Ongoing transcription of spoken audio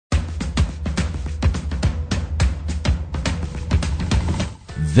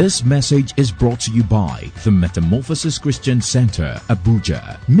This message is brought to you by the Metamorphosis Christian Center,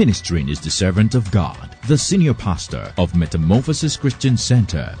 Abuja. Ministering is the servant of God, the senior pastor of Metamorphosis Christian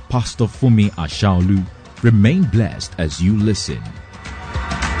Center, Pastor Funmi Asaolu. Remain blessed as you listen.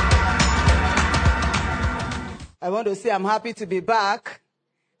 I want to say I'm happy to be back.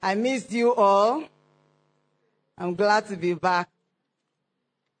 I missed you all. I'm glad to be back.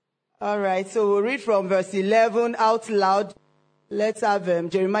 All right, so we'll read from verse 11 out loud. Let's have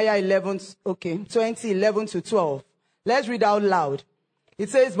Jeremiah 11, 20, 11 to 12. Let's read out loud. It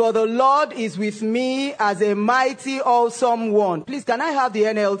says, "But the Lord is with me as a mighty, awesome one." Please, can I have the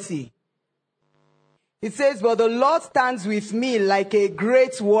NLT? It says, "But the Lord stands with me like a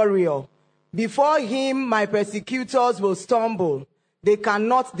great warrior. Before him, my persecutors will stumble. They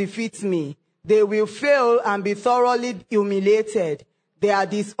cannot defeat me. They will fail and be thoroughly humiliated. Their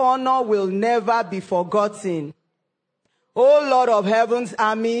dishonor will never be forgotten. O Lord of heaven's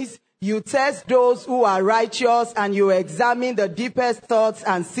armies, you test those who are righteous and you examine the deepest thoughts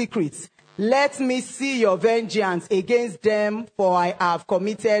and secrets. Let me see your vengeance against them, for I have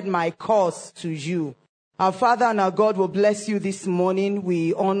committed my cause to you." Our Father and our God will bless you this morning.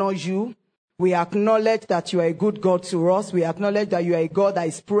 We honor you. We acknowledge that you are a good God to us. We acknowledge that you are a God that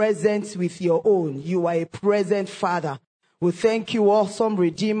is present with your own. You are a present Father. We thank you, awesome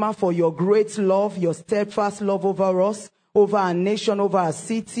Redeemer, for your great love, your steadfast love over us, over our nation, over our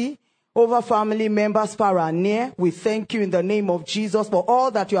city, over family members far and near. We thank you in the name of Jesus for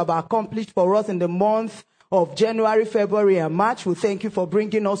all that you have accomplished for us in the month of January, February, and March. We thank you for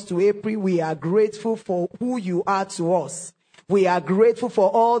bringing us to April. We are grateful for who you are to us. We are grateful for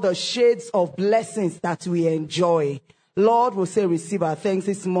all the shades of blessings that we enjoy. Lord, we say receive our thanks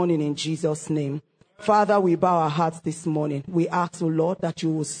this morning in Jesus' name. Father, we bow our hearts this morning. We ask, O Lord, that you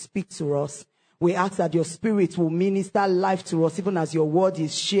will speak to us. We ask that your spirit will minister life to us, even as your word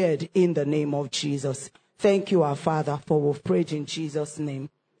is shared in the name of Jesus. Thank you, our Father, for we've prayed in Jesus' name.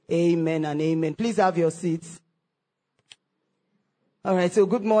 Amen and amen. Please have your seats. All right, so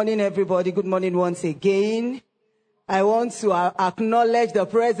good morning, everybody. Good morning once again. I want to acknowledge the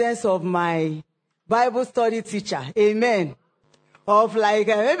presence of my Bible study teacher. Amen. Of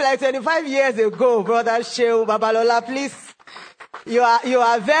maybe 25 years ago, Brother Shehu Babalola, please. You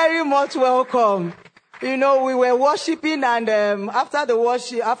are very much welcome. You know, we were worshiping, and after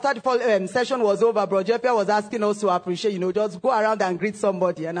the session was over, Bro Jepia was asking us to appreciate, just go around and greet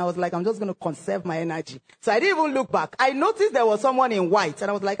somebody. And I was like, I'm just going to conserve my energy. So I didn't even look back. I noticed there was someone in white, and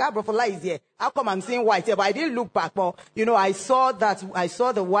I was like, Bro Fola is here. How come I'm seeing white here? But I didn't look back. But, I saw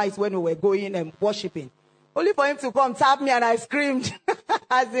the white when we were going and worshiping. Only for him to come tap me, and I screamed,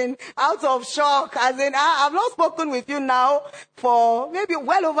 as in, out of shock, as in, I've not spoken with you now for maybe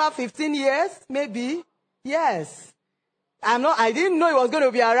well over 15 years, maybe. Yes. I didn't know he was going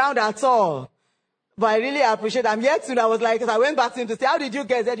to be around at all. But I really appreciate it. I'm here too. I was like, I went back to him to say, how did you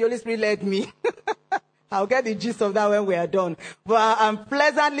get that? The Holy Spirit led me. I'll get the gist of that when we are done. But I'm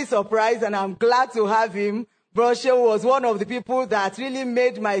pleasantly surprised, and I'm glad to have him. Bro Shehu was one of the people that really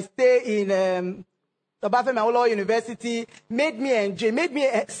made my stay in Funmi Asaolu University, made me enjoy, made me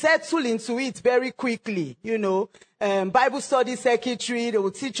settle into it very quickly, Bible study secretary, they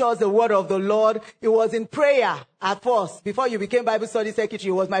would teach us the word of the Lord. It was in prayer at first. Before you became Bible study secretary,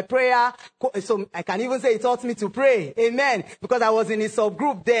 it was my prayer. So I can even say he taught me to pray. Amen. Because I was in his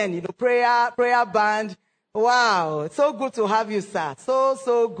subgroup then, prayer band. Wow. It's so good to have you, sir.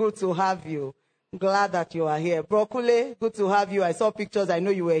 So good to have you. I'm glad that you are here. Broccoli, good to have you. I saw pictures. I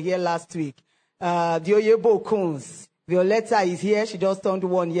know you were here last week. Dioyebo Kunz. Violetta is here. She just turned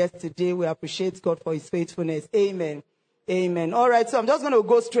one yesterday. We appreciate God for his faithfulness. Amen. Amen. All right, so I'm just going to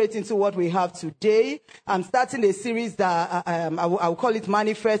go straight into what we have today. I'm starting a series that I will call it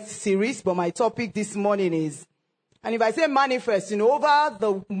Manifest series, but my topic this morning is, and if I say manifest, over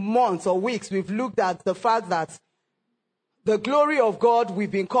the months or weeks, we've looked at the fact that the glory of God, we've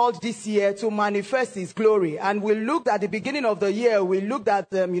been called this year to manifest his glory. And we looked at the beginning of the year, we looked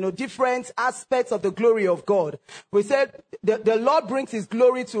at, different aspects of the glory of God. We said the Lord brings his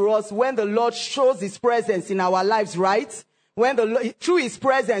glory to us when the Lord shows his presence in our lives, right? When through his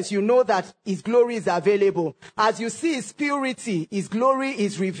presence, you know that his glory is available. As you see his purity, his glory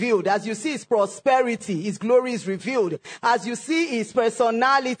is revealed. As you see his prosperity, his glory is revealed. As you see his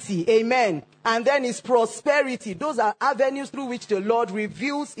personality, amen, and then his prosperity, those are avenues through which the Lord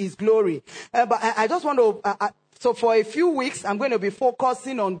reveals his glory. But I just want to, so for a few weeks, I'm going to be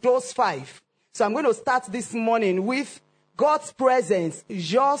focusing on those 5. So I'm going to start this morning with God's presence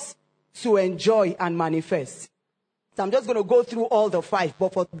just to enjoy and manifest. So I'm just going to go through all the 5.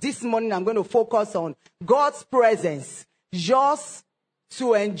 But for this morning, I'm going to focus on God's presence just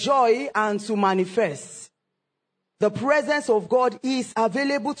to enjoy and to manifest. The presence of God is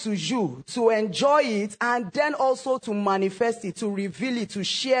available to you to enjoy it and then also to manifest it, to reveal it, to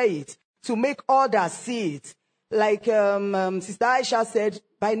share it, to make others see it. Like Sister Aisha said,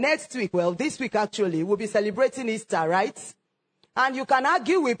 by next week, well, this week actually, we'll be celebrating Easter, right? And you can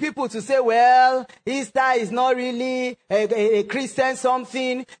argue with people to say, well, Easter is not really a Christian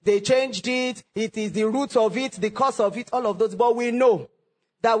something. They changed it. It is the root of it, the cause of it, all of those. But we know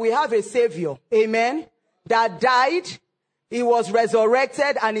that we have a Savior, amen, that died, he was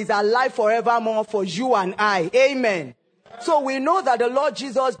resurrected, and is alive forevermore for you and I, amen. So we know that the Lord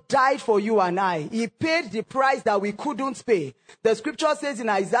Jesus died for you and I. He paid the price that we couldn't pay. The scripture says in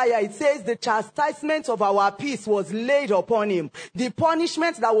Isaiah, it says the chastisement of our peace was laid upon him. The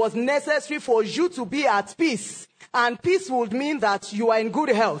punishment that was necessary for you to be at peace. And peace would mean that you are in good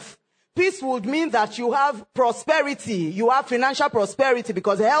health. Peace would mean that you have prosperity. You have financial prosperity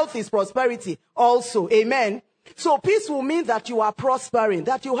because health is prosperity also. Amen. So peace will mean that you are prospering,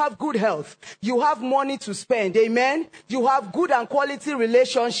 that you have good health, you have money to spend, amen. You have good and quality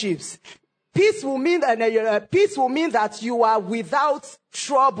relationships. Peace will mean that you are without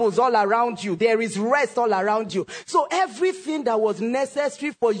troubles all around you. There is rest all around you. So everything that was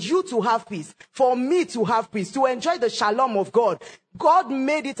necessary for you to have peace, for me to have peace, to enjoy the shalom of God, God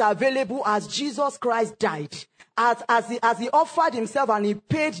made it available as Jesus Christ died. As he offered himself and he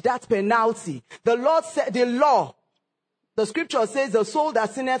paid that penalty. The Lord said, the scripture says the soul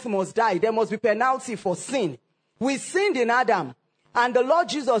that sinneth must die. There must be penalty for sin. We sinned in Adam. And the Lord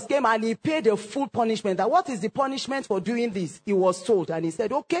Jesus came and he paid the full punishment. And what is the punishment for doing this? He was told. And he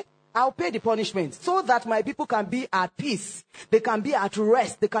said, okay, I'll pay the punishment so that my people can be at peace. They can be at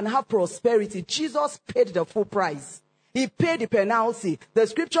rest. They can have prosperity. Jesus paid the full price. He paid the penalty. The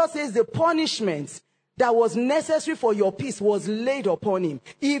scripture says the punishment that was necessary for your peace was laid upon him.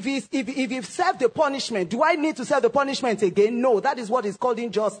 If he served the punishment, do I need to serve the punishment again? No, that is what is called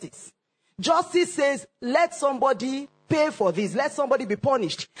injustice. Justice says, let somebody pay for this. Let somebody be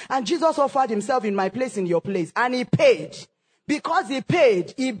punished. And Jesus offered himself in my place, in your place. And he paid. Because he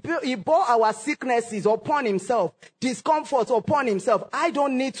paid, he bore our sicknesses upon himself, discomfort upon himself. I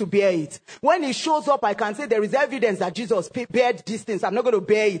don't need to bear it. When he shows up, I can say there is evidence that Jesus bared these things. I'm not going to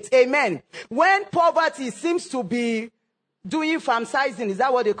bear it. Amen. When poverty seems to be doing famsizing, is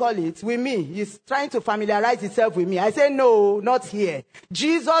that what they call it? With me, he's trying to familiarize himself with me. I say, no, not here.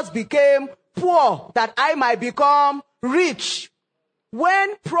 Jesus became poor that I might become rich.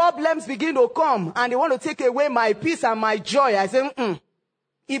 When problems begin to come and they want to take away my peace and my joy, I say,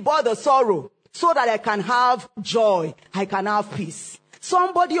 he bore the sorrow so that I can have joy. I can have peace.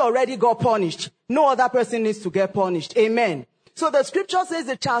 Somebody already got punished. No other person needs to get punished. Amen. So the scripture says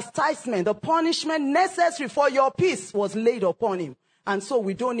the chastisement, the punishment necessary for your peace was laid upon him. And so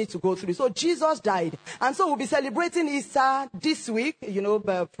we don't need to go through it. So Jesus died. And so we'll be celebrating Easter this week,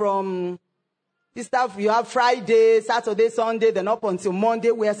 from Easter, you have Friday, Saturday, Sunday, then up until Monday,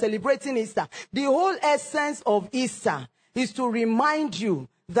 we are celebrating Easter. The whole essence of Easter is to remind you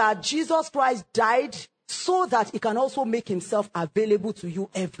that Jesus Christ died so that he can also make himself available to you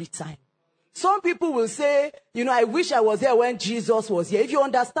every time. Some people will say, I wish I was here when Jesus was here. If you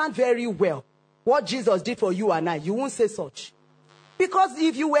understand very well what Jesus did for you and I, you won't say such. Because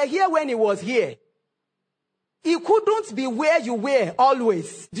if you were here when he was here, he couldn't be where you were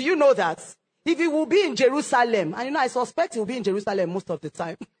always. Do you know that? If he will be in Jerusalem, and I suspect he will be in Jerusalem most of the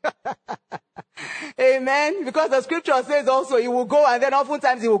time. Amen. Because the scripture says also he will go and then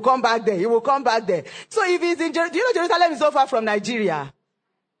oftentimes he will come back there. He will come back there. So if he's in Jerusalem, Jerusalem is so far from Nigeria.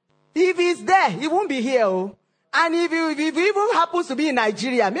 If he's there, he won't be here. Oh. And if he even happens to be in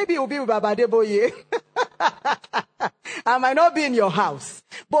Nigeria, maybe he will be with Baba Deboye. I might not be in your house.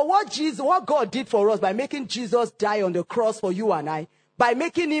 But what God did for us by making Jesus die on the cross for you and I, by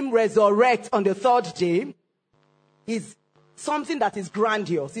making him resurrect on the third day, is something that is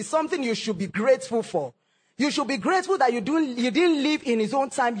grandiose. It's something you should be grateful for. You should be grateful that you didn't live in his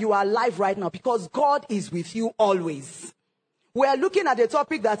own time. You are alive right now because God is with you always. We are looking at a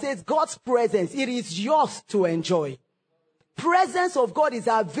topic that says God's presence. It is yours to enjoy. Presence of God is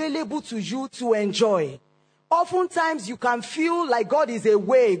available to you to enjoy. Oftentimes you can feel like God is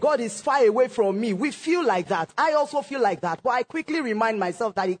away. God is far away from me. We feel like that. I also feel like that. But I quickly remind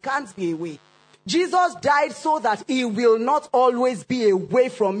myself that he can't be away. Jesus died so that he will not always be away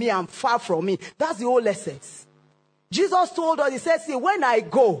from me and far from me. That's the whole essence. Jesus told us, he said, see, when I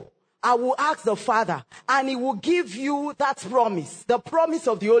go, I will ask the Father, and he will give you that promise, the promise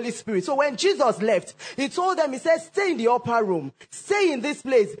of the Holy Spirit. So when Jesus left, he told them, he said, stay in the upper room, stay in this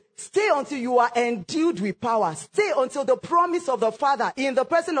place, stay until you are endued with power, stay until the promise of the Father in the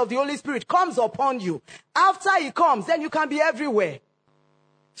person of the Holy Spirit comes upon you. After he comes, then you can be everywhere.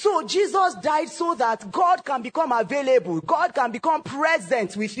 So Jesus died so that God can become available. God can become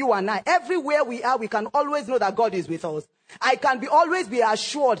present with you and I. Everywhere we are, we can always know that God is with us. I can always be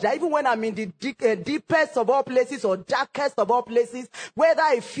assured that even when I'm in the deepest of all places or darkest of all places, whether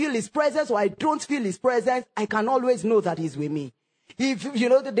I feel his presence or I don't feel his presence, I can always know that he's with me. If you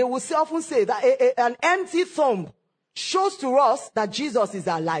know, they will often say that an empty tomb shows to us that Jesus is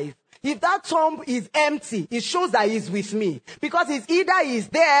alive. If that tomb is empty, it shows that he's with me. Because it's either he's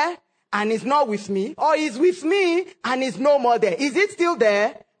there and he's not with me, or he's with me and he's no more there. Is it still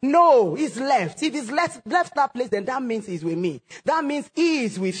there? No, he's left. If he's left that place, then that means he's with me. That means he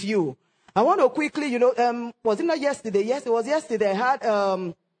is with you. I want to quickly, was it not yesterday? Yes, it was yesterday. I had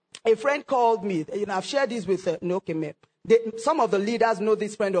a friend called me. I've shared this with some of the leaders know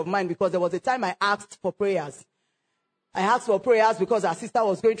this friend of mine because there was a time I asked for prayers. I asked for prayers because our sister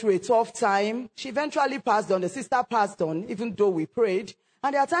was going through a tough time. She eventually passed on. The sister passed on, even though we prayed.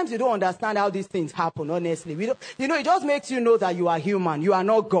 And there are times you don't understand how these things happen, honestly. It just makes you know that you are human. You are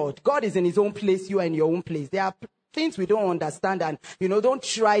not God. God is in his own place. You are in your own place. There are things we don't understand. And, don't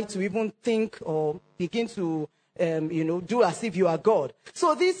try to even think or begin to, do as if you are God.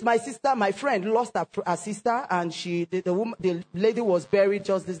 So my friend lost her sister. And the lady was buried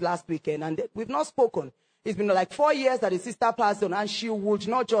just this last weekend. And we've not spoken. It's been like 4 years that the sister passed on. And she would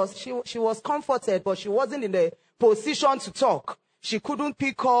not just, she was comforted, but she wasn't in the position to talk. She couldn't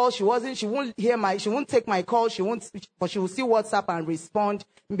pick calls. She won't take my call. But she will see WhatsApp and respond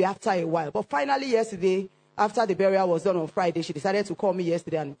maybe after a while. But finally yesterday, after the burial was done on Friday, she decided to call me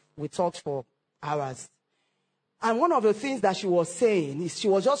yesterday and we talked for hours. And one of the things that she was saying is she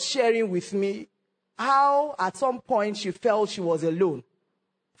was just sharing with me how at some point she felt she was alone.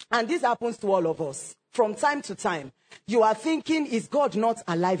 And this happens to all of us. From time to time, you are thinking, is God not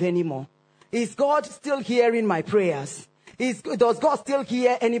alive anymore? Is God still hearing my prayers? Does God still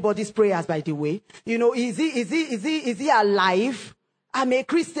hear anybody's prayers, by the way? Is he alive? I'm a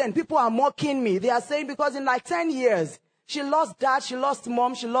Christian. People are mocking me. They are saying because in like 10 years, she lost dad, she lost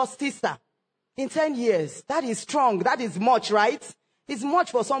mom, she lost sister. In 10 years, that is strong. That is much, right? It's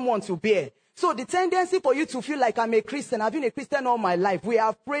much for someone to bear. So the tendency for you to feel like I'm a Christian, I've been a Christian all my life. We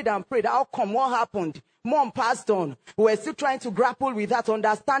have prayed and prayed. How come? What happened? Mom passed on. We were still trying to grapple with that,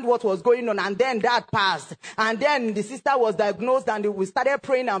 understand what was going on. And then that passed. And then the sister was diagnosed and we started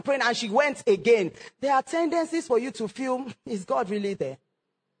praying and she went again. There are tendencies for you to feel, is God really there?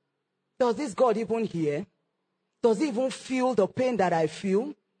 Does this God even hear? Does he even feel the pain that I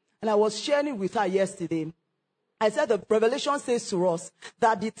feel? And I was sharing with her yesterday. I said the Revelation says to us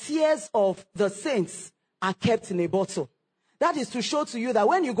that the tears of the saints are kept in a bottle. That is to show to you that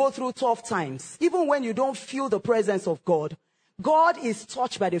when you go through tough times, even when you don't feel the presence of God, God is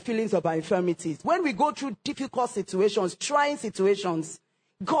touched by the feelings of our infirmities. When we go through difficult situations, trying situations,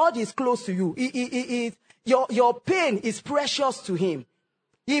 God is close to you. Your pain is precious to him.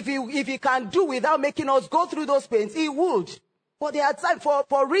 If he can do without making us go through those pains, he would. But there are times,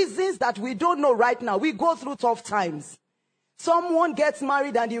 for reasons that we don't know right now, we go through tough times. Someone gets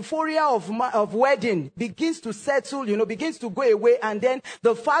married and the euphoria of wedding begins to settle, begins to go away. And then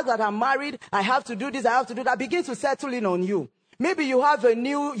the fact that I'm married, I have to do this, I have to do that, begins to settle in on you. Maybe you have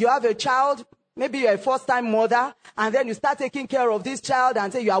a child, maybe you're a first-time mother, and then you start taking care of this child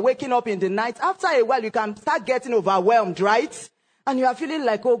and say you are waking up in the night. After a while, you can start getting overwhelmed, right? And you are feeling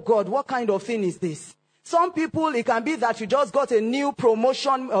like, oh God, what kind of thing is this? Some people, it can be that you just got a new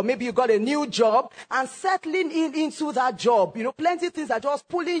promotion or maybe you got a new job and settling into that job. Plenty of things are just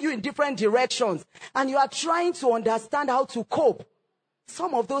pulling you in different directions and you are trying to understand how to cope.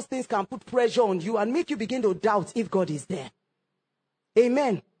 Some of those things can put pressure on you and make you begin to doubt if God is there.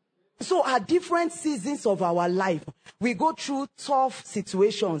 Amen. So at different seasons of our life, we go through tough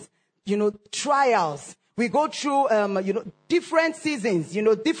situations, trials. We go through, different seasons,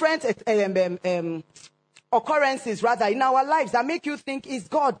 different occurrences, rather, in our lives that make you think, is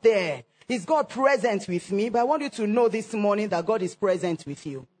God there? Is God present with me? But I want you to know this morning that God is present with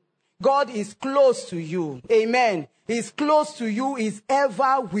you. God is close to you. Amen. He's close to you, is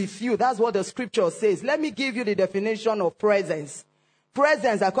ever with you. That's what the scripture says. Let me give you the definition of presence.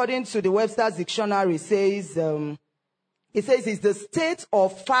 Presence, according to the Webster's dictionary, says, it's the state or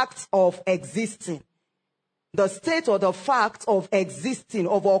fact of existing. The state or the fact of existing,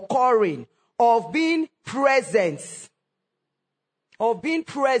 of occurring, of being present. of being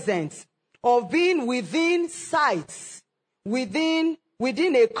present, of being within sight, within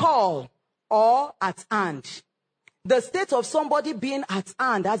a call, or at hand. The state of somebody being at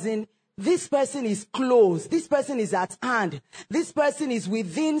hand, as in this person is close, this person is at hand, this person is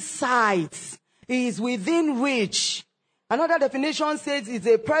within sight, he is within reach. Another definition says it's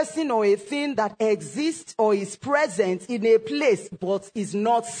a person or a thing that exists or is present in a place but is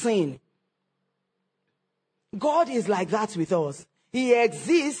not seen. God is like that with us. He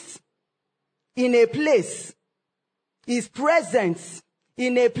exists in a place. He's present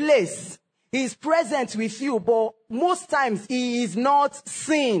in a place. He's present with you, but most times he is not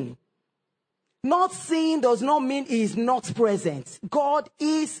seen. Not seen does not mean he is not present. God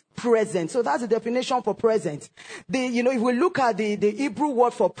is present. So that's the definition for present. If we look at the Hebrew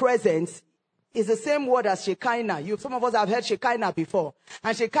word for present, it's the same word as Shekinah. Some of us have heard Shekinah before.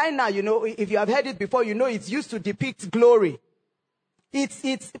 And Shekinah, if you have heard it before, it's used to depict glory.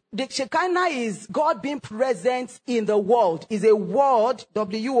 The Shekinah is God being present in the world. Is a word,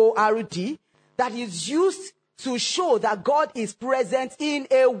 W-O-R-D, that is used to show that God is present in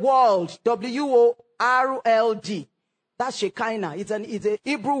a world, W-O-R-L-D. That's Shekinah. It's a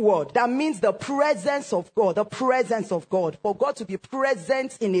Hebrew word that means the presence of God, the presence of God, for God to be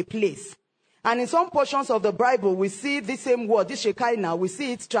present in a place. And in some portions of the Bible, we see this same word, this Shekinah, we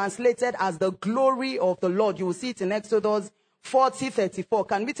see it translated as the glory of the Lord. You will see it in Exodus 40:34.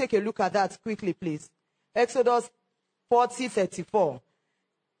 Can we take a look at that quickly, please? Exodus 40:34.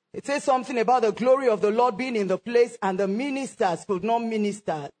 It says something about the glory of the Lord being in the place, and the ministers could not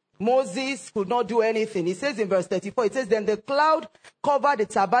minister. Moses could not do anything. It says in verse 34, it says, then the cloud covered the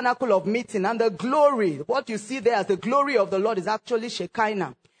tabernacle of meeting, and the glory, what you see there as the glory of the Lord is actually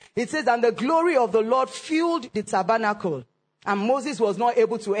Shekinah. It says, and the glory of the Lord filled the tabernacle, and Moses was not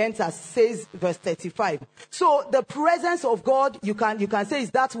able to enter, says verse 35. So the presence of God, you can say is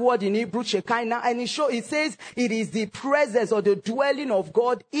that word in Hebrew, Shekinah, and it says it is the presence or the dwelling of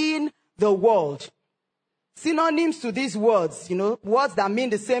God in the world. Synonyms to these words, words that mean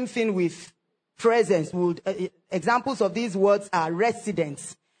the same thing with presence. Examples of these words are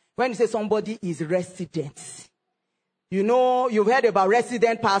residence. When you say somebody is resident, you've heard about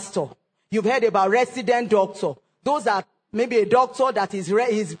resident pastor. You've heard about resident doctor. Those are maybe a doctor that is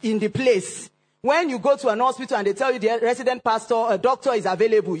in the place. When you go to an hospital and they tell you the resident pastor, a doctor is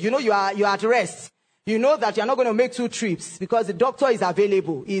available, you are at rest. You know that you're not going to make 2 trips because the doctor is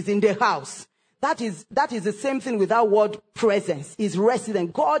available. He's in the house. That is the same thing with that word presence. Is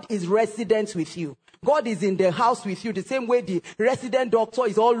resident. God is resident with you. God is in the house with you. The same way the resident doctor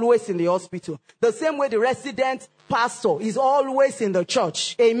is always in the hospital. The same way the resident pastor is always in the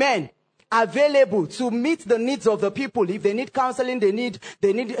church. Amen. Available to meet the needs of the people. If they need counseling, they need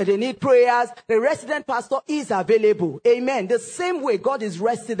prayers. The resident pastor is available. Amen. The same way God is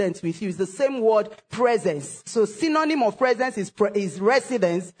resident with you is the same word, presence. So synonym of presence is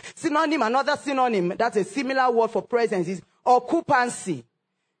residence. Another synonym, that's a similar word for presence, is occupancy.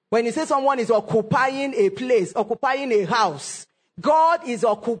 When you say someone is occupying a place, occupying a house, God is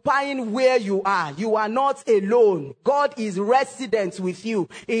occupying where you are. You are not alone. God is resident with you.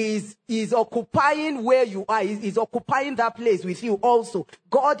 He is occupying where you are. He is occupying that place with you also.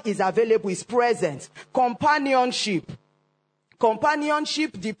 God is available, is present. Companionship.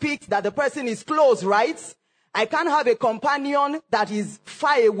 Companionship depicts that the person is close, right? I can't have a companion that is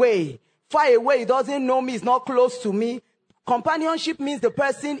far away. Far away, he doesn't know me, is not close to me. Companionship means the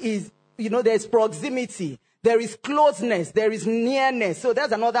person is, there's proximity. There is closeness. There is nearness. So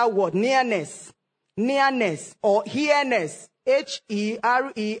there's another word, nearness. Nearness or hearness. H-E-R-E-N-E-S-S.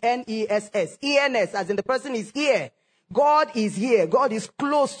 Earness, as in the person is here. God is here. God is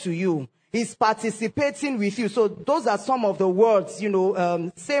close to you. He's participating with you. So those are some of the words,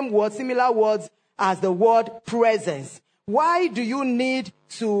 same words, similar words as the word presence. Why do you need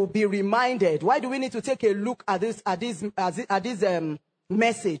to be reminded? Why do we need to take a look at this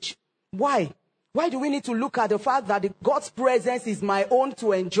message? Why? Why do we need to look at the fact that God's presence is my own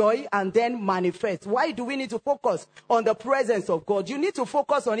to enjoy and then manifest? Why do we need to focus on the presence of God? You need to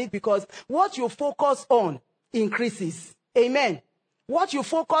focus on it because what you focus on increases. Amen. What you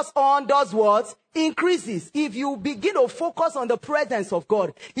focus on does what? Increases. If you begin to focus on the presence of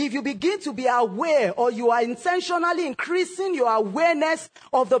God, if you begin to be aware or you are intentionally increasing your awareness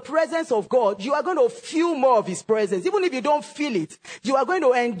of the presence of God, you are going to feel more of His presence. Even if you don't feel it, you are going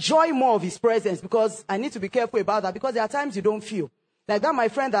to enjoy more of His presence, because I need to be careful about that, because there are times you don't feel. Like that, my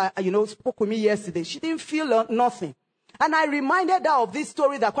friend that, spoke with me yesterday, she didn't feel nothing. And I reminded her of this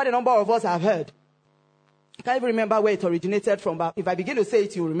story that quite a number of us have heard. I can't even remember where it originated from, but if I begin to say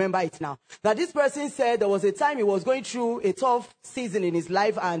it, you'll remember it now. That this person said there was a time he was going through a tough season in his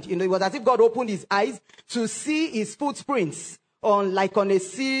life, and it was as if God opened his eyes to see his footprints on a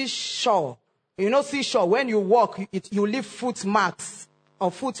seashore. Seashore, when you walk, you leave foot marks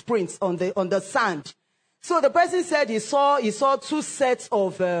or footprints on the sand. So the person said he saw 2 sets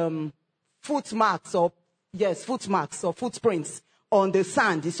of footprints on the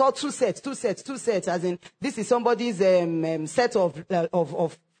sand. He saw 2 sets, as in this is somebody's set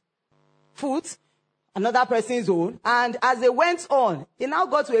of foot, another person's own. And as they went on, he now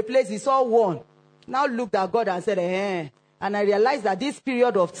got to a place, he saw one. Now looked at God and said, And I realized that this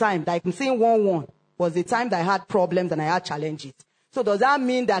period of time that I'm seeing one was the time that I had problems and I had challenges. So does that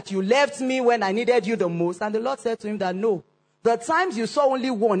mean that you left me when I needed you the most? And the Lord said to him that no. The times you saw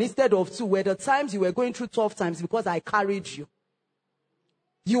only 1 instead of 2 were the times you were going through tough times because I carried you.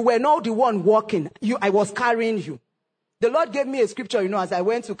 You were not the one walking. I was carrying you. The Lord gave me a scripture, as I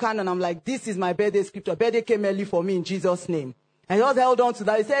went to Canaan, I'm like, this is my birthday scripture. Birthday came early for me in Jesus' name. I just held on to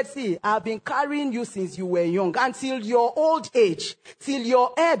that. He said, see, I've been carrying you since you were young until your old age, till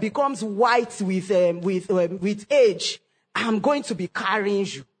your hair becomes white with age. I'm going to be carrying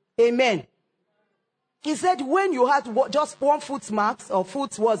you. Amen. He said, when you had just 1 foot marks or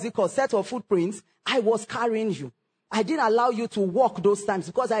set of footprints, I was carrying you. I didn't allow you to walk those times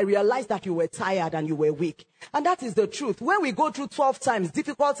because I realized that you were tired and you were weak. And that is the truth. When we go through 12 times,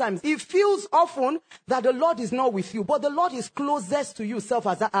 difficult times, it feels often that the Lord is not with you, but the Lord is closest to you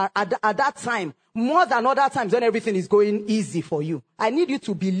at that time, more than other times when everything is going easy for you. I need you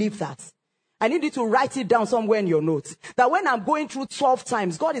to believe that. I need you to write it down somewhere in your notes. That when I'm going through 12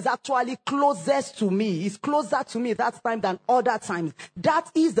 times, God is actually closest to me. He's closer to me that time than other times.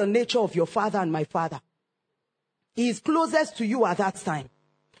 That is the nature of your Father and my Father. He is closest to you at that time.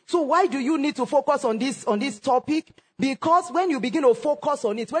 So why do you need to focus on this topic? Because when you begin to focus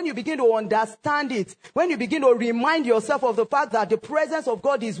on it, when you begin to understand it, when you begin to remind yourself of the fact that the presence of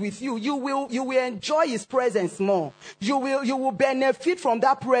God is with you, you will enjoy his presence more. You will benefit from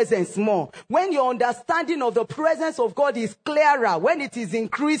that presence more. When your understanding of the presence of God is clearer, when it is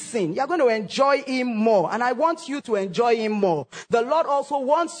increasing, you're going to enjoy him more. And I want you to enjoy him more. The Lord also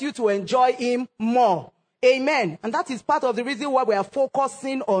wants you to enjoy him more. Amen. And that is part of the reason why we are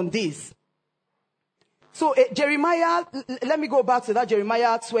focusing on this. So Jeremiah, let me go back to that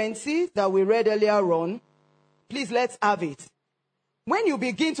Jeremiah 20 that we read earlier on. Please, let's have it. When you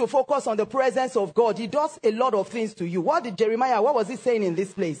begin to focus on the presence of God, he does a lot of things to you. What was he saying in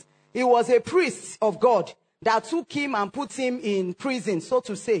this place? He was a priest of God that took him and put him in prison, so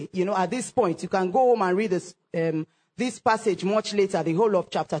to say. At this point, you can go home and read this passage much later, the whole of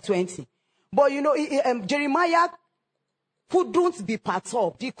chapter 20. But Jeremiah couldn't be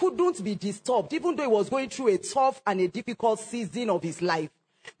perturbed. He couldn't be disturbed, even though he was going through a tough and a difficult season of his life.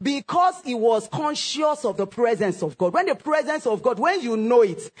 Because he was conscious of the presence of God. When the presence of God, when you know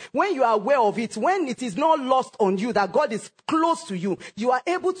it, when you are aware of it, when it is not lost on you that God is close to you, you are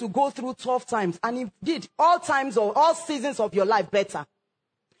able to go through tough times. And indeed, all times or all seasons of your life better.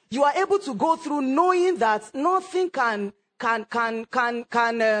 You are able to go through knowing that nothing can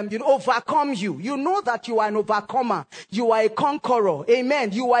overcome you. You know that you are an overcomer. You are a conqueror.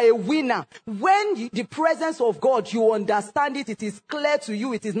 Amen. You are a winner. When the presence of God, you understand it. It is clear to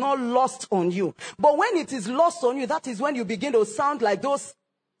you. It is not lost on you. But when it is lost on you, that is when you begin to sound like those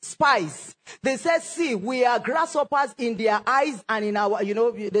spies. They said, see, we are grasshoppers in their eyes and in our,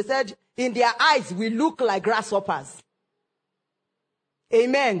 they said, in their eyes, we look like grasshoppers.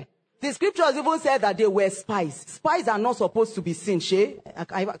 Amen. The scriptures even said that they were spies. Spies are not supposed to be seen, Shay.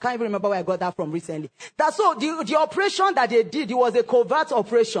 I can't even remember where I got that from recently. So the operation that they did, it was a covert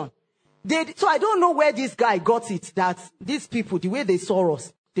operation. So I don't know where this guy got it, that these people, the way they saw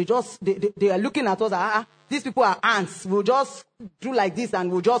us, they are looking at us, these people are ants. We'll just do like this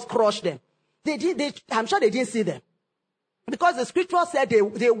and we'll just crush them. I'm sure they didn't see them. Because the scripture said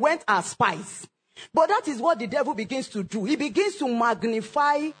they went as spies. But that is what the devil begins to do. He begins to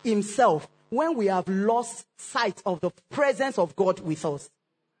magnify himself when we have lost sight of the presence of God with us.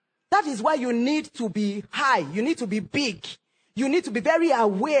 That is why you need to be high. You need to be big. You need to be very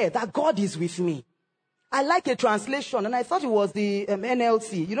aware that God is with me. I like a translation, and I thought it was the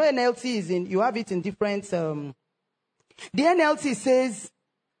NLT. NLT you have it in different... the NLT says,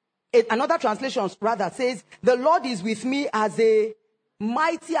 another translation rather says, the Lord is with me as a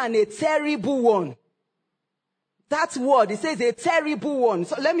mighty and a terrible one. That word, it says a terrible one.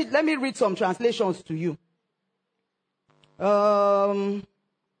 So let me read some translations to you.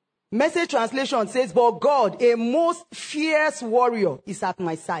 Message translation says, but God, a most fierce warrior, is at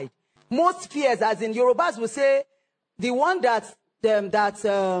my side. Most fears, as in Yorubas will say, the one that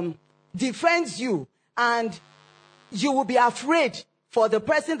defends you, and you will be afraid for the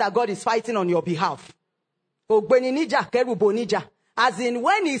person that God is fighting on your behalf. As in,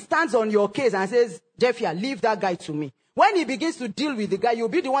 when he stands on your case and says, Jeffia, leave that guy to me. When he begins to deal with the guy, you'll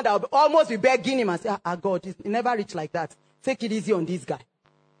be the one that will almost be begging him and say, God, it never reach like that. Take it easy on this guy.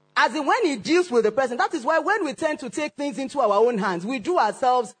 As in, when he deals with the person, that is why when we tend to take things into our own hands, we do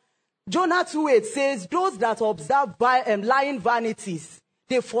ourselves. Jonah 2:8 says, those that observe lying vanities,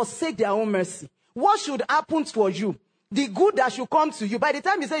 they forsake their own mercy. What should happen for you? The good that should come to you. By the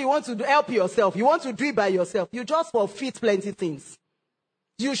time you say you want to help yourself, you want to do it by yourself, you just forfeit plenty things.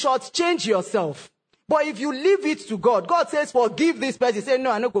 You should change yourself. But if you leave it to God, God says, forgive this person. You say,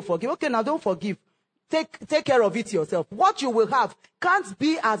 no, I'm not going to forgive. Okay, now don't forgive. Take care of it yourself. What you will have can't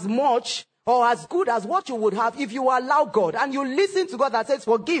be as much or as good as what you would have if you allow God and you listen to God that says,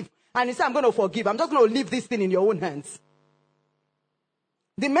 forgive. And you say, I'm going to forgive. I'm just going to leave this thing in your own hands.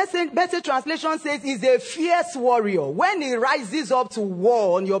 The message translation says he's a fierce warrior. When he rises up to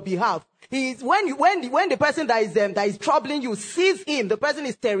war on your behalf, when the person that is troubling you sees him, the person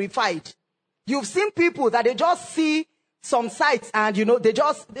is terrified. You've seen people that they just see some sights and they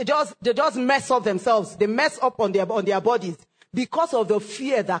just mess up themselves. They mess up on their bodies because of the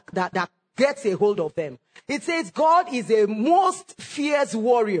fear that gets a hold of them. It says God is a most fierce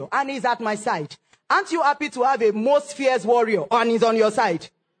warrior and he's at my side. Aren't you happy to have a most fierce warrior and he's on your side?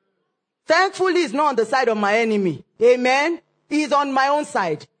 Thankfully, he's not on the side of my enemy. Amen. He's on my own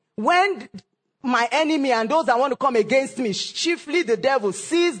side. When my enemy and those that want to come against me, chiefly the devil,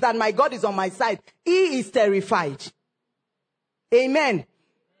 sees that my God is on my side, he is terrified. Amen.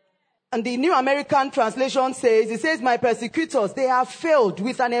 And the New American Translation says, it says, my persecutors, they have failed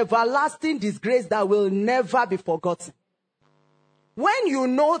with an everlasting disgrace that will never be forgotten. When you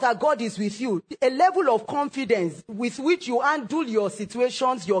know that God is with you, a level of confidence with which you handle your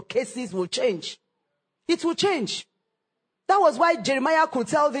situations, your cases will change. It will change. That was why Jeremiah could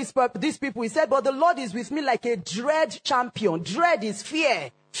tell these people, he said, but the Lord is with me like a dread champion. Dread is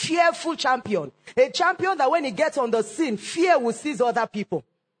fear. Fearful champion. A champion that when he gets on the scene, fear will seize other people.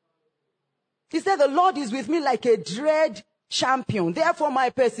 He said, the Lord is with me like a dread champion. Therefore, my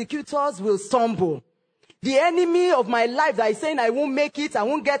persecutors will stumble. The enemy of my life that is saying I won't make it, I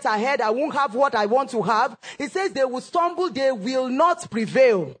won't get ahead, I won't have what I want to have. He says they will stumble, they will not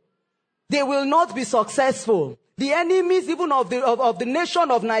prevail. They will not be successful. The enemies even of the nation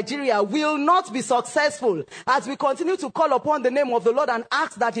of Nigeria will not be successful as we continue to call upon the name of the Lord and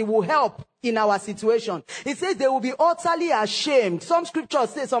ask that he will help in our situation. It says they will be utterly ashamed. Some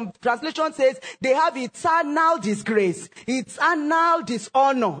scriptures say, some translation says they have eternal disgrace, eternal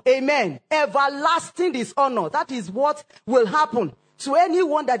dishonor. Amen. Everlasting dishonor. That is what will happen to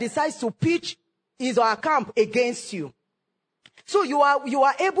anyone that decides to pitch his or her camp against you. So you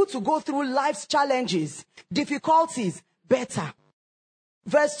are able to go through life's challenges, difficulties better.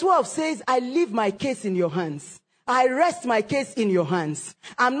 Verse 12 says, I leave my case in your hands. I rest my case in your hands.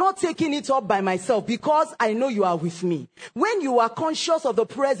 I'm not taking it up by myself because I know you are with me. When you are conscious of the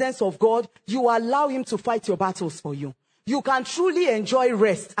presence of God, you allow him to fight your battles for you. You can truly enjoy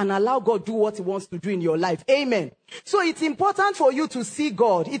rest and allow God do what he wants to do in your life. Amen. So it's important for you to see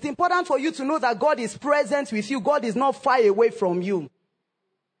God. It's important for you to know that God is present with you. God is not far away from you.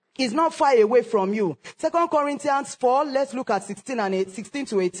 He's not far away from you. 2 Corinthians 4, let's look at 16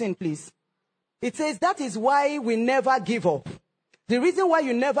 to 18, please. It says, that is why we never give up. The reason why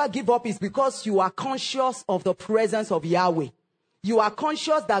you never give up is because you are conscious of the presence of Yahweh. You are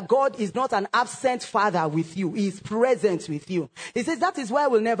conscious that God is not an absent father with you. He is present with you. He says that is why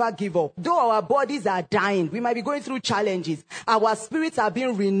we'll never give up. Though our bodies are dying, we might be going through challenges. Our spirits are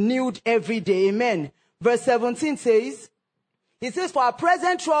being renewed every day. Amen. Verse 17 says, it says, for our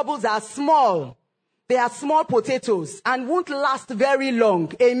present troubles are small. They are small potatoes and won't last very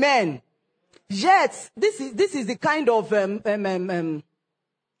long. Amen. Yet, this is the kind of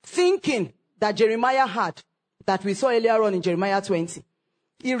thinking that Jeremiah had, that we saw earlier on in Jeremiah 20.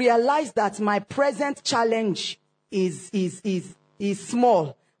 He realized that my present challenge is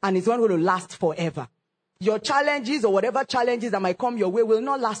small and it's not going to last forever. Your challenges or whatever challenges that might come your way will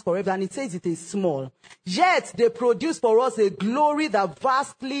not last forever, and it says it is small. Yet they produce for us a glory that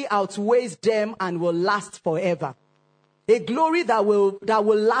vastly outweighs them and will last forever. A glory that will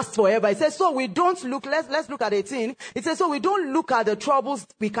last forever. It says, so we don't look, let's look at 18. It says, so we don't look at the troubles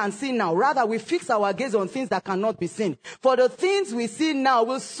we can see now. Rather, we fix our gaze on things that cannot be seen. For the things we see now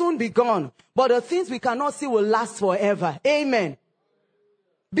will soon be gone, but the things we cannot see will last forever. Amen.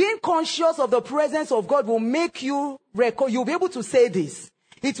 Being conscious of the presence of God will make you, you'll be able to say this.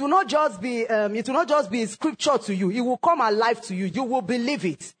 It will not just be scripture to you. It will come alive to you. You will believe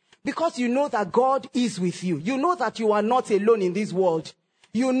it because you know that God is with you. You know that you are not alone in this world.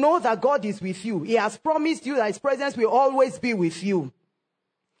 You know that God is with you. He has promised you that his presence will always be with you.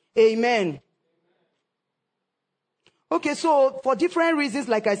 Amen. Okay, so for different reasons,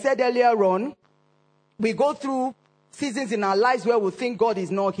 like I said earlier on, we go through seasons in our lives where we think God is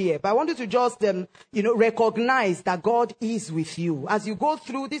not here. But I want you to just, recognize that God is with you. As you go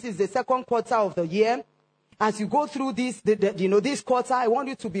through, this is the second quarter of the year. As you go through this quarter, I want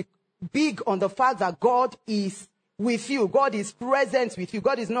you to be big on the fact that God is with you. God is present with you.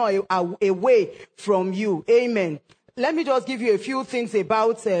 God is not away from you. Amen. Let me just give you a few things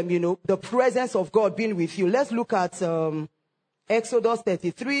about, the presence of God being with you. Let's look at Exodus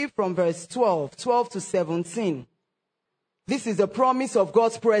 33 from verse 12 to 17. This is a promise of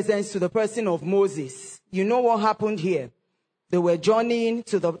God's presence to the person of Moses. You know what happened here? They were journeying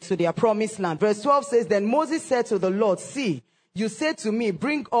to their promised land. Verse 12 says, Then Moses said to the Lord, See, you said to me,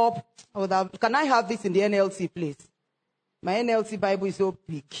 bring up, can I have this in the NLT, please? My NLT Bible is so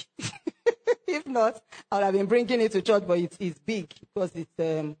big. If not, I would have been bringing it to church, but it's big because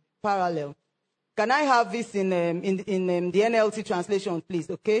it's parallel. Can I have this in the NLT translation, please?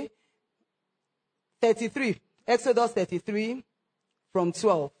 Okay? 33. Exodus 33 from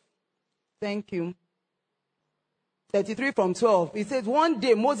 12. Thank you. 33 from 12. It says, One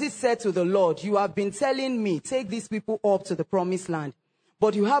day Moses said to the Lord, You have been telling me, take these people up to the promised land,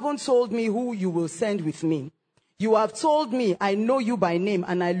 but you haven't told me who you will send with me. You have told me, I know you by name,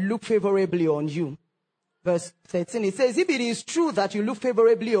 and I look favorably on you. Verse 13, it says, If it is true that you look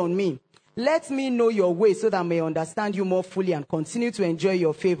favorably on me, let me know your way so that I may understand you more fully and continue to enjoy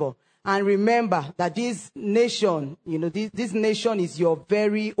your favor. And remember that this nation, this nation is your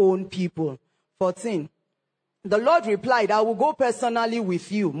very own people. 14. The Lord replied, I will go personally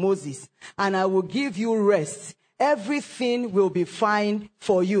with you, Moses, and I will give you rest. Everything will be fine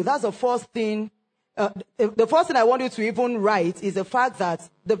for you. That's the first thing. The first thing I want you to even write is the fact that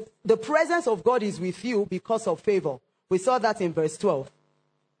the presence of God is with you because of favor. We saw that in verse 12.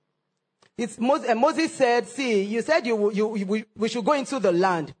 Moses said, see, you said we should go into the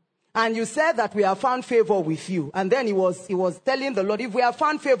land. And you said that we have found favor with you. And then he was telling the Lord, if we have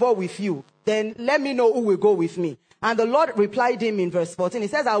found favor with you, then let me know who will go with me. And the Lord replied him in verse 14. He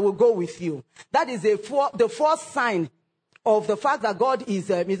says, I will go with you. That is the first sign of the fact that God is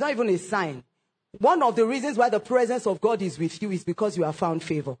not even a sign. One of the reasons why the presence of God is with you is because you have found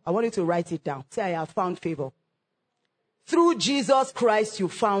favor. I want you to write it down. Say, I have found favor. Through Jesus Christ, you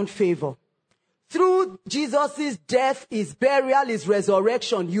found favor. Through Jesus' death, his burial, his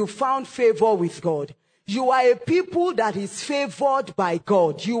resurrection, you found favor with God. You are a people that is favored by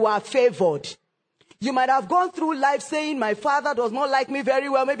God. You are favored. You might have gone through life saying, my father does not like me very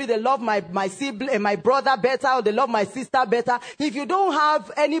well. Maybe they love my sibling, my brother better, or they love my sister better. If you don't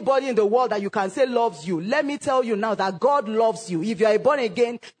have anybody in the world that you can say loves you, let me tell you now that God loves you. If you are a born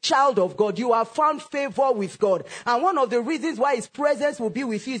again child of God, you have found favor with God. And one of the reasons why his presence will be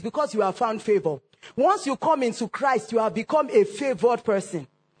with you is because you have found favor. Once you come into Christ, you have become a favored person.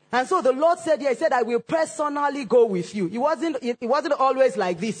 And so the Lord said here, he said, I will personally go with you. It wasn't always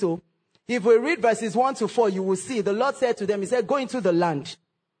like this, so. If we read verses 1 to 4, you will see the Lord said to them, he said, go into the land.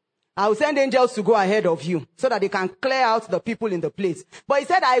 I will send angels to go ahead of you so that they can clear out the people in the place. But he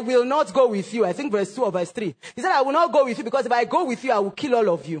said, I will not go with you. I think verse 2 or verse 3. He said, I will not go with you because if I go with you, I will kill all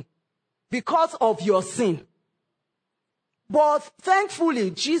of you because of your sin. But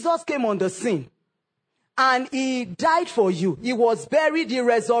thankfully, Jesus came on the scene and he died for you. He was buried, he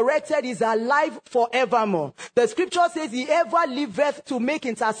resurrected, he's alive forevermore. The scripture says he ever liveth to make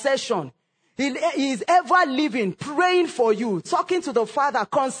intercession. He is ever living, praying for you, talking to the Father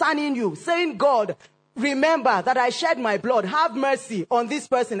concerning you, saying, God, remember that I shed my blood. Have mercy on this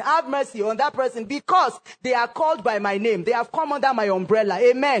person. Have mercy on that person because they are called by my name. They have come under my umbrella.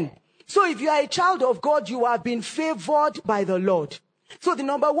 Amen. So if you are a child of God, you have been favored by the Lord. So the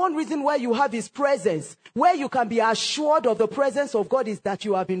number one reason why you have his presence, where you can be assured of the presence of God, is that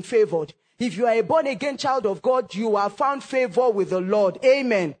you have been favored. If you are a born-again child of God, you have found favor with the Lord.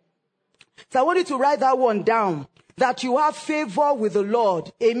 Amen. So I want you to write that one down, that you have favor with the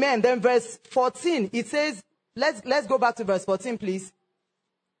Lord. Amen. Then verse 14, it says, let's go back to verse 14, please.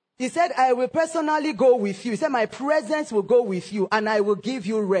 He said, I will personally go with you. He said, my presence will go with you and I will give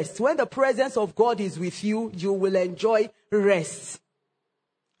you rest. When the presence of God is with you, you will enjoy rest.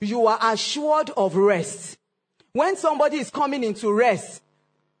 You are assured of rest. When somebody is coming into rest,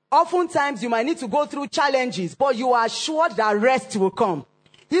 oftentimes you might need to go through challenges, but you are assured that rest will come.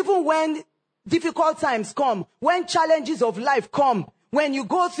 Even when difficult times come, when challenges of life come, when you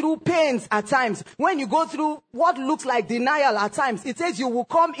go through pains at times, when you go through what looks like denial at times, it says you will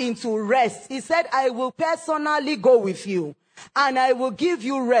come into rest. He said, I will personally go with you and I will give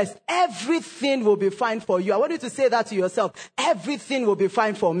you rest. Everything will be fine for you. I want you to say that to yourself. Everything will be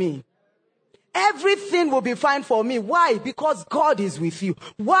fine for me. Everything will be fine for me. Why? Because God is with you.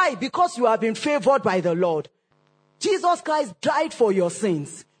 Why? Because you have been favored by the Lord. Jesus Christ died for your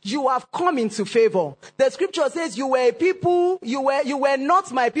sins. You have come into favor. The scripture says you were a people, you were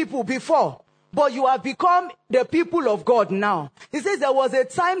not my people before, but you have become the people of God now. He says there was a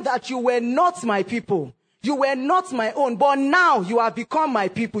time that you were not my people. You were not my own, but now you have become my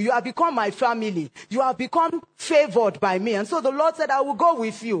people. You have become my family. You have become favored by me. And so the Lord said, I will go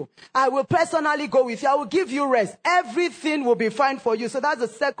with you. I will personally go with you. I will give you rest. Everything will be fine for you. So that's the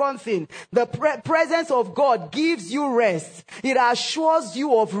second thing. The presence of God gives you rest. It assures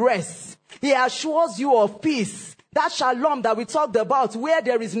you of rest. It assures you of peace. That shalom that we talked about, where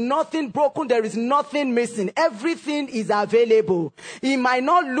there is nothing broken, there is nothing missing. Everything is available. It might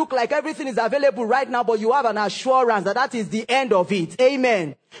not look like everything is available right now, but you have an assurance that that is the end of it.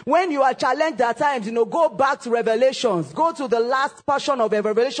 Amen. When you are challenged at times, go back to Revelations. Go to the last portion of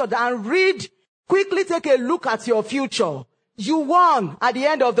Revelation and read. Quickly take a look at your future. You won at the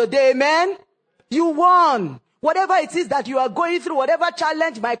end of the day. Amen. You won. Whatever it is that you are going through, whatever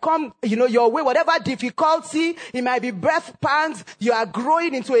challenge might come, your way, whatever difficulty, it might be birth pangs, you are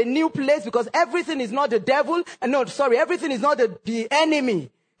growing into a new place because everything is not the devil. Everything is not the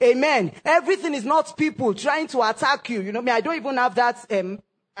enemy. Amen. Everything is not people trying to attack you. I don't even have that,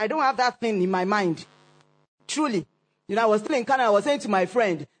 I don't have that thing in my mind. Truly. I was still in Canada, I was saying to my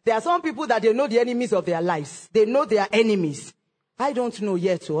friend, there are some people that they know the enemies of their lives. They know their enemies. I don't know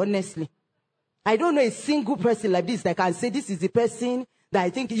yet, honestly. I don't know a single person like this that can say this is the person that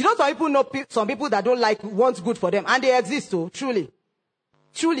I think. Some people know some people that don't want good for them. And they exist too, truly.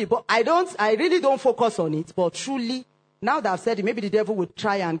 Truly. But I really don't focus on it. But truly, now that I've said it, maybe the devil would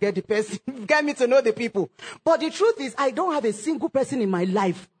try and get the person, get me to know the people. But the truth is, I don't have a single person in my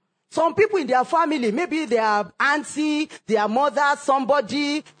life. Some people in their family, maybe their auntie, their mother,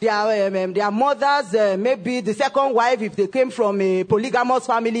 somebody, their mothers, maybe the second wife, if they came from a polygamous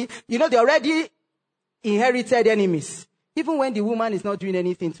family, they already inherited enemies. Even when the woman is not doing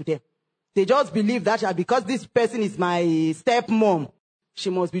anything to them. They just believe that because this person is my stepmom, she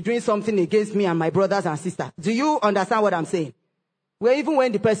must be doing something against me and my brothers and sisters. Do you understand what I'm saying? Where even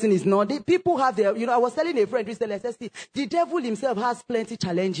when the person is not, people have their, I was telling a friend recently, I said, the devil himself has plenty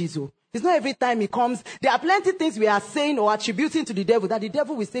challenges. It's not every time he comes. There are plenty things we are saying or attributing to the devil that the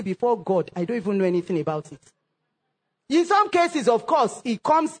devil will say before God, I don't even know anything about it. In some cases, of course, he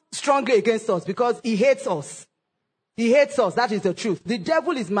comes strongly against us because he hates us. He hates us. That is the truth. The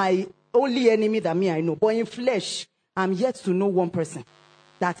devil is my only enemy that I know. But in flesh, I'm yet to know one person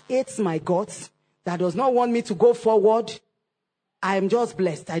that hates my guts, that does not want me to go forward. I am just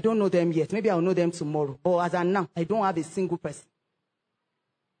blessed. I don't know them yet. Maybe I'll know them tomorrow. But as of now, I don't have a single person.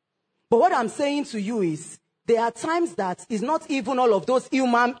 But what I'm saying to you is, there are times that it's not even all of those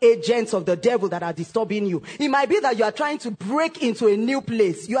human agents of the devil that are disturbing you. It might be that you are trying to break into a new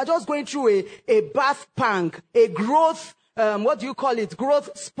place. You are just going through a birth pang, a growth,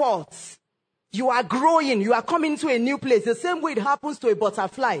 growth spurts. You are growing. You are coming to a new place. The same way it happens to a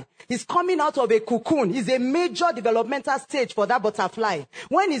butterfly. It's coming out of a cocoon. It's a major developmental stage for that butterfly.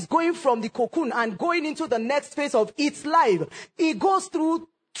 When it's going from the cocoon and going into the next phase of its life, it goes through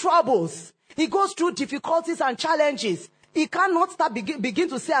troubles. It goes through difficulties and challenges. He cannot begin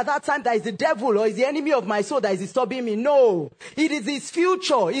to say at that time that is the devil or is the enemy of my soul that is disturbing me. No. It is his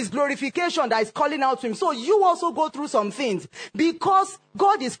future, his glorification that is calling out to him. So you also go through some things because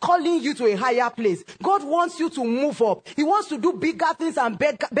God is calling you to a higher place. God wants you to move up. He wants to do bigger things and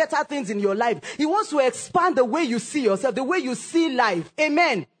better things in your life. He wants to expand the way you see yourself, the way you see life.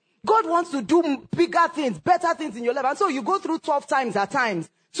 Amen. God wants to do bigger things, better things in your life. And so you go through tough times at times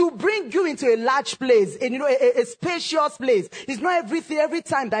to bring you into a large place, a spacious place. It's not every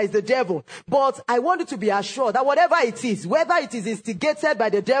time that is the devil. But I want you to be assured that whatever it is, whether it is instigated by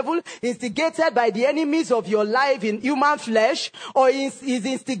the devil, instigated by the enemies of your life in human flesh, or is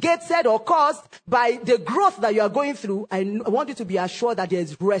instigated or caused by the growth that you are going through, I want you to be assured that there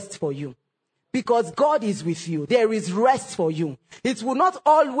is rest for you. Because God is with you. There is rest for you. It will not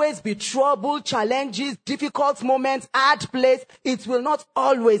always be trouble, challenges, difficult moments, hard place. It will not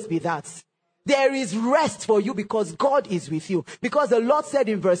always be that. There is rest for you because God is with you. Because the Lord said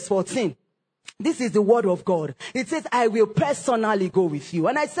in verse 14, this is the word of God. It says, I will personally go with you.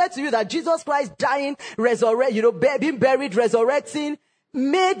 And I said to you that Jesus Christ dying, being buried, resurrecting,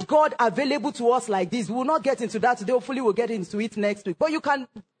 made God available to us like this. We will not get into that today. Hopefully we'll get into it next week. But you can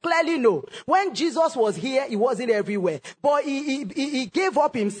clearly know when Jesus was here, he wasn't everywhere. But he gave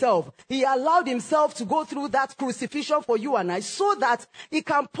up himself. He allowed himself to go through that crucifixion for you and I so that he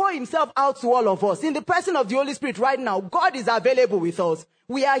can pour himself out to all of us. In the person of the Holy Spirit right now, God is available with us.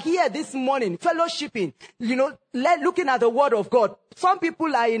 We are here this morning, fellowshipping, looking at the word of God. Some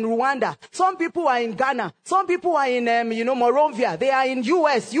people are in Rwanda. Some people are in Ghana. Some people are in, Monrovia. They are in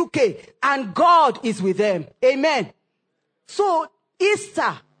US, UK. And God is with them. Amen. So,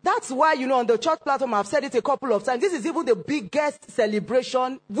 Easter, that's why, on the church platform, I've said it a couple of times. This is even the biggest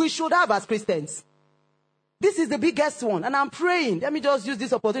celebration we should have as Christians. This is the biggest one. And I'm praying. Let me just use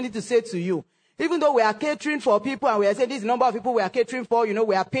this opportunity to say to you, even though we are catering for people and we are saying this is the number of people we are catering for,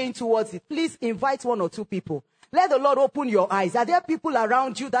 we are paying towards it. Please invite 1 or 2 people. Let the Lord open your eyes. Are there people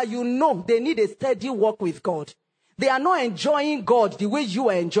around you that they need a steady walk with God? They are not enjoying God the way you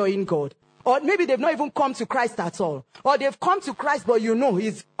are enjoying God. Or maybe they've not even come to Christ at all. Or they've come to Christ, but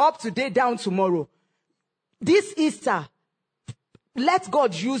he's up today, down tomorrow. This Easter, let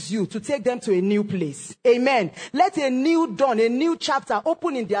God use you to take them to a new place. Amen. Let a new dawn, a new chapter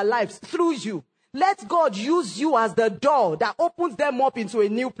open in their lives through you. Let God use you as the door that opens them up into a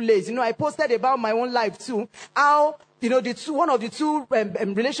new place. I posted about my own life too. How, one of the two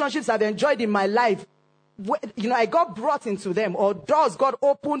relationships I've enjoyed in my life, I got brought into them, or doors got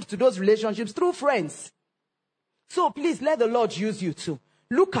opened to those relationships through friends. So please let the Lord use you too.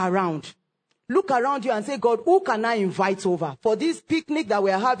 Look around. Look around you and say, God, who can I invite over for this picnic that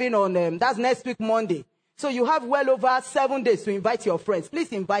we're having on, that's next week, Monday. So you have well over 7 days to invite your friends.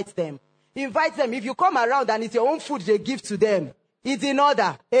 Please invite them. Invite them. If you come around and it's your own food they give to them, it's in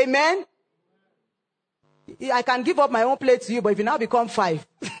order. Amen? I can give up my own plate to you, but if you now become 5,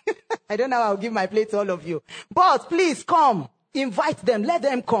 I don't know how I'll give my plate to all of you. But please come. Invite them. Let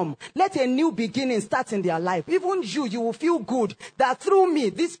them come. Let a new beginning start in their life. Even you will feel good that through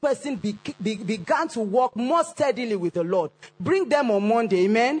me, this person began to walk more steadily with the Lord. Bring them on Monday.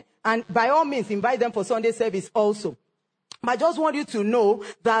 Amen? And by all means, invite them for Sunday service also. But I just want you to know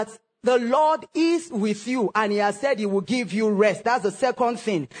that the Lord is with you and he has said he will give you rest. That's the second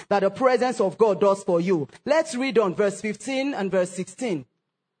thing that the presence of God does for you. Let's read on verse 15 and verse 16.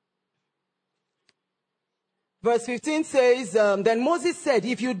 Verse 15 says, then Moses said,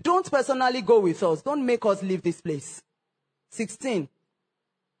 if you don't personally go with us, don't make us leave this place. 16.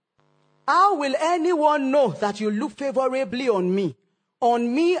 How will anyone know that you look favorably on me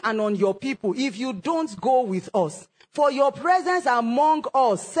and on your people if you don't go with us? For your presence among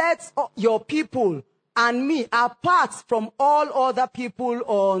us sets your people and me apart from all other people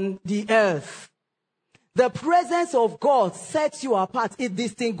on the earth. The presence of God sets you apart. It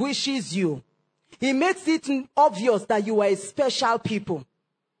distinguishes you. It makes it obvious that you are a special people.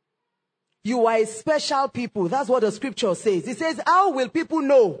 You are a special people. That's what the scripture says. It says, how will people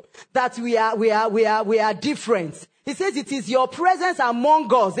know that we are different? It says it is your presence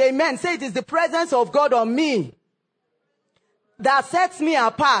among us. Amen. Say it is the presence of God on me that sets me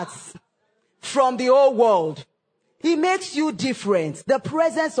apart from the whole world. He makes you different. The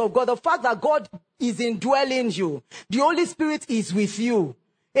presence of God, the fact that God is indwelling you. The Holy Spirit is with you.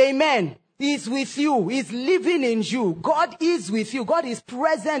 Amen. He is with you. He's living in you. God is with you. God is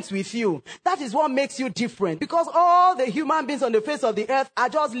present with you. That is what makes you different. Because all the human beings on the face of the earth are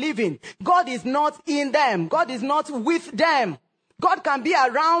just living. God is not in them. God is not with them. God can be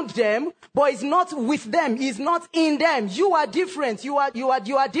around them, but he's not with them. He's not in them. You are different. You are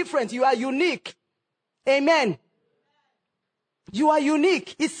different. You are unique. Amen. You are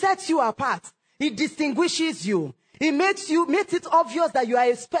unique. It sets you apart. It distinguishes you. It makes it obvious that you are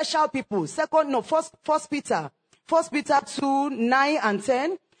a special people. First Peter 2, 9 and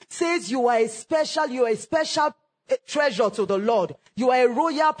 10 says you are a special treasure to the Lord. You are a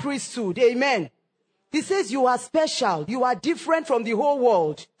royal priesthood. Amen. He says you are special. You are different from the whole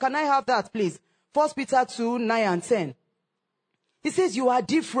world. Can I have that, please? 1 Peter 2, 9 and 10. He says you are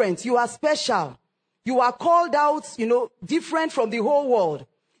different. You are special. You are called out, different from the whole world.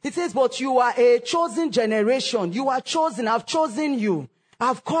 It says, but you are a chosen generation. You are chosen. I've chosen you.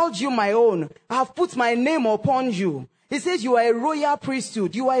 I've called you my own. I've put my name upon you. It says you are a royal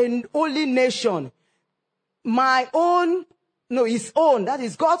priesthood. You are a holy nation. His own. That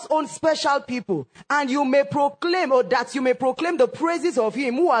is God's own special people. And you may proclaim the praises of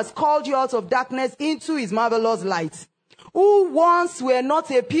him who has called you out of darkness into his marvelous light. Who once were not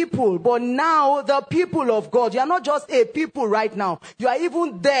a people, but now the people of God. You are not just a people right now. You are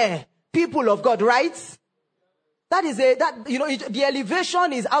even there, people of God, right? The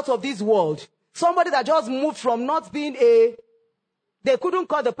elevation is out of this world. Somebody that just moved from not being They couldn't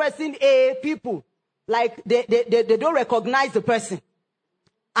call the person a people. Like they don't recognize the person.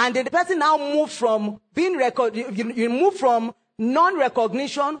 And the person now moved from being you move from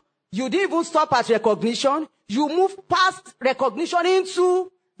non-recognition. You didn't even stop at recognition. You move past recognition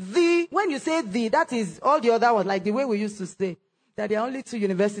into when you say that is all the other ones, like the way we used to say, that there are only 2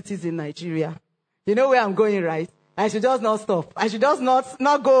 universities in Nigeria. You know where I'm going, right? I should just not stop. I should just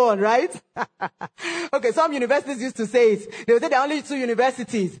not go on, right? Okay, some universities used to say it. They would say there are only 2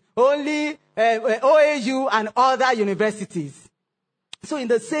 universities. Only OAU and other universities. So in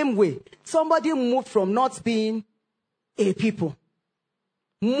the same way, somebody moved from not being a people,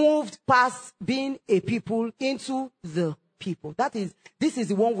 moved past being a people into the people. This is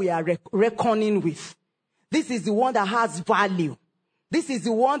the one we are reckoning with. This is the one that has value. This is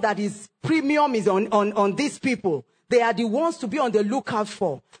the one that is premium is on these people. They are the ones to be on the lookout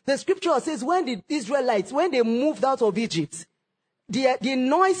for. The scripture says when the Israelites, when they moved out of Egypt, the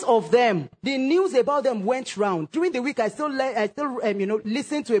noise of them, the news about them went round. During the week, I still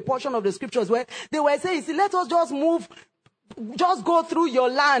listen to a portion of the scriptures where they were saying, let us just move, just go through your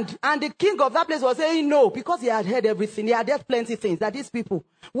land. And the king of that place was saying no, because he had heard everything. He had heard plenty of things that these people,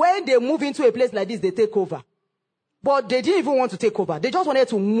 when they move into a place like this, they take over. But they didn't even want to take over. They just wanted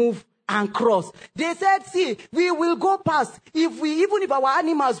to move and cross. They said, see, we will go past. Even if our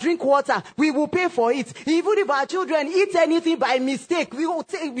animals drink water, we will pay for it. Even if our children eat anything by mistake, we will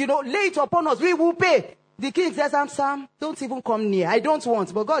take, lay it upon us, we will pay. The king says, Sam, don't even come near. I don't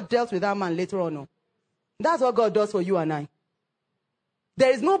want. But God dealt with that man later on. No. That's what God does for you and I.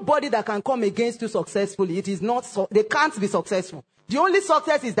 There is nobody that can come against you successfully. It is not, they can't be successful. The only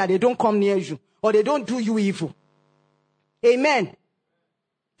success is that they don't come near you or they don't do you evil. Amen.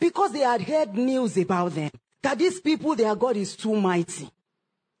 Because they had heard news about them. That these people, their God is too mighty.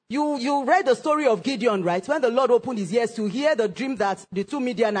 You read the story of Gideon, right? When the Lord opened his ears to hear the dream that the 2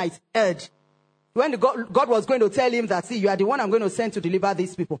 Midianites heard. When God was going to tell him that, see, you are the one I'm going to send to deliver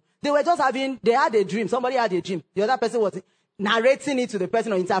these people. They had a dream. Somebody had a dream. The other person was narrating it to the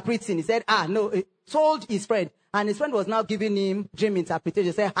person or interpreting. He said, no, he told his friend. And his friend was now giving him dream interpretation.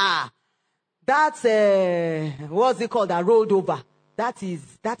 He said, that's, what's it called, that rolled over. That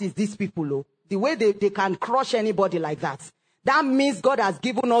is these people, oh. The way they can crush anybody like that. That means God has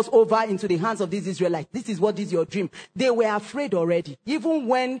given us over into the hands of these Israelites. This is what is your dream. They were afraid already. Even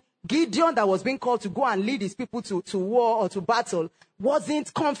when Gideon, that was being called to go and lead his people to war or to battle,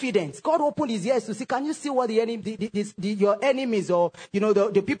 wasn't confident. God opened his ears to see, can you see what your enemies or,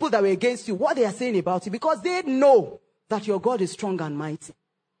 the people that were against you, what they are saying about you? Because they know that your God is strong and mighty.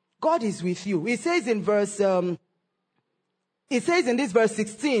 God is with you. It says in this verse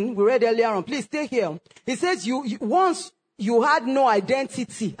 16, we read earlier on, please stay here. It says, once you had no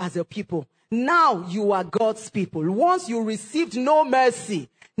identity as a people. Now you are God's people. Once you received no mercy,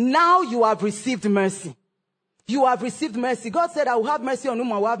 now you have received mercy. You have received mercy. God said, I will have mercy on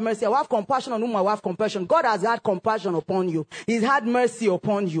whom I will have mercy. I will have compassion on whom I will have compassion. God has had compassion upon you. He's had mercy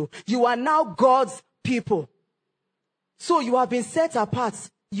upon you. You are now God's people. So you have been set apart.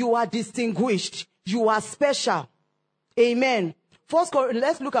 You are distinguished. You are special. Amen.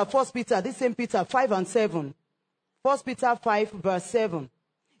 Let's look at 1 Peter, this same Peter 5 and 7. 1 Peter 5 verse 7.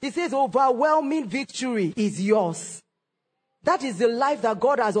 It says, overwhelming victory is yours. That is the life that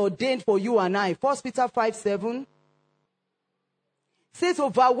God has ordained for you and I. 1 Peter 5, 7. It says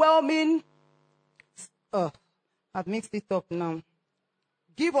overwhelming. I've mixed it up now.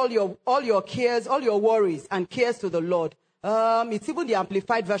 Give all your cares, all your worries and cares to the Lord. It's even the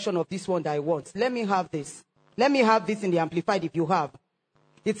amplified version of this one that I want. Let me have this. Let me have this in the amplified if you have.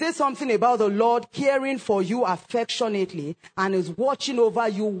 It says something about the Lord caring for you affectionately and is watching over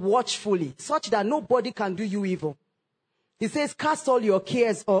you watchfully, such that nobody can do you evil. It says, cast all your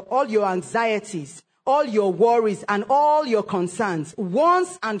cares or all your anxieties, all your worries and all your concerns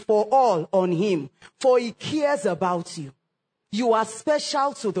once and for all on him, for he cares about you. You are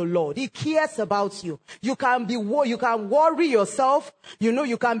special to the Lord. He cares about you. You can worry yourself.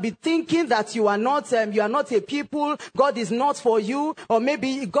 You can be thinking that you are not a people. God is not for you. Or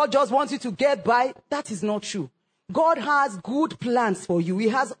maybe God just wants you to get by. That is not true. God has good plans for you. He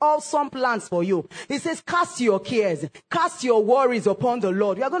has awesome plans for you. He says, cast your cares, cast your worries upon the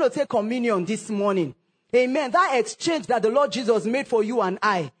Lord. We are going to take communion this morning. Amen. That exchange that the Lord Jesus made for you and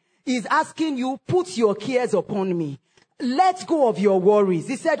I is asking you, put your cares upon me. Let go of your worries.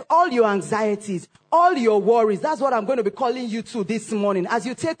 He said, all your anxieties, all your worries. That's what I'm going to be calling you to this morning. As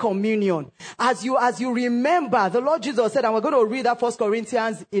you take communion, as you remember, the Lord Jesus said, and we're going to read that 1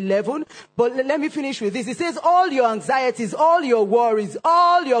 Corinthians 11, but let me finish with this. It says, all your anxieties, all your worries,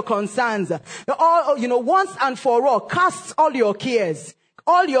 all your concerns, once and for all, cast all your cares,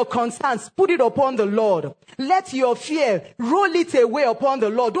 all your concerns, put it upon the Lord. Let your fear, roll it away upon the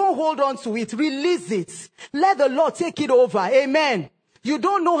Lord. Don't hold on to it. Release it. Let the Lord take it over. Amen. You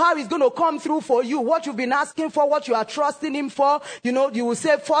don't know how he's going to come through for you. What you've been asking for, what you are trusting him for. You will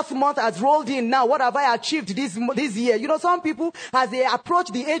say, 4th month has rolled in now. What have I achieved this year? Some people, as they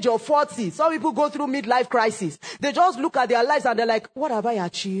approach the age of 40, some people go through midlife crisis. They just look at their lives and they're like, what have I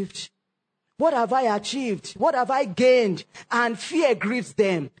achieved? What have I achieved? What have I gained? And fear grips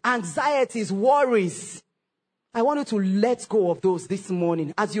them. Anxieties, worries. I want you to let go of those this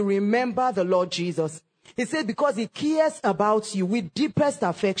morning as you remember the Lord Jesus. He said, because he cares about you with deepest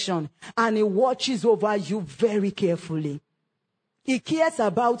affection and he watches over you very carefully. He cares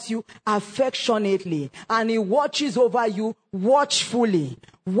about you affectionately and he watches over you watchfully.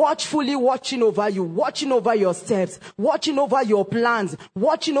 Watchfully watching over you, watching over your steps, watching over your plans,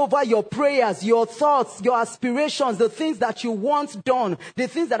 watching over your prayers, your thoughts, your aspirations, the things that you want done, the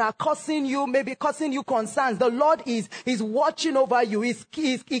things that are causing you, maybe causing you concerns. The Lord is watching over you.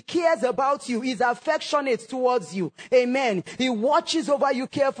 He cares about you. He's affectionate towards you. Amen. He watches over you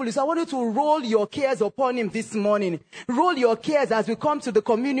carefully. So I want you to roll your cares upon him this morning. Roll your cares as we come to the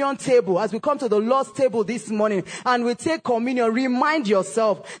communion table, as we come to the Lord's table this morning, and we take communion. Remind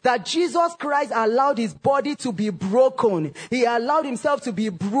yourself that Jesus Christ allowed his body to be broken. He allowed himself to be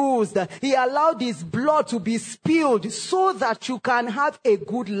bruised. He allowed his blood to be spilled so that you can have a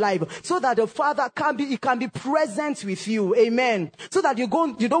good life, so that the Father can be present with you. Amen. So that you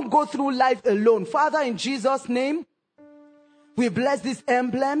don't go through life alone. Father, in Jesus' name, we bless these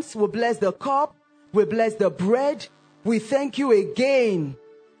emblems. We bless the cup. We bless the bread. We thank you again,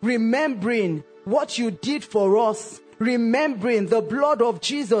 remembering what you did for us. Remembering the blood of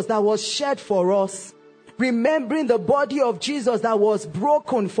Jesus that was shed for us. Remembering the body of Jesus that was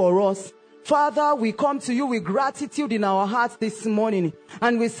broken for us. Father, we come to you with gratitude in our hearts this morning.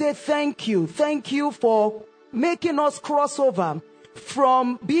 And we say thank you. Thank you for making us cross over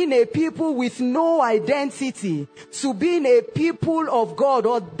from being a people with no identity to being a people of God,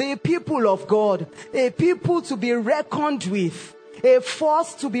 or the people of God. A people to be reckoned with. A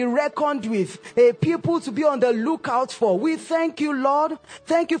force to be reckoned with, a people to be on the lookout for. We thank you, Lord.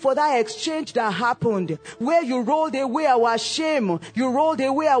 Thank you for that exchange that happened, where you rolled away our shame, you rolled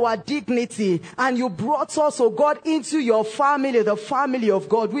away our dignity, and you brought us, oh God, into your family, the family of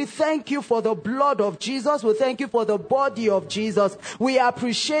God. We thank you for the blood of Jesus. We thank you for the body of Jesus. We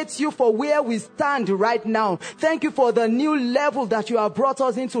appreciate you for where we stand right now. Thank you for the new level that you have brought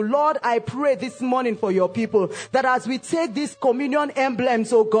us into. Lord, I pray this morning for your people, that as we take this communion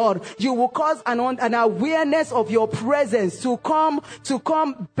emblems, oh God, you will cause an awareness of your presence to come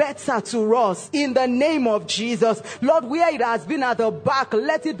better to us in the name of Jesus. Lord, where it has been at the back,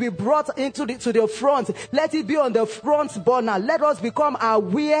 let it be brought to the front. Let it be on the front burner. Let us become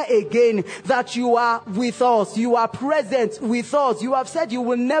aware again that you are with us. You are present with us. You have said you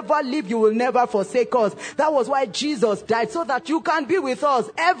will never leave, you will never forsake us. That was why Jesus died, so that you can be with us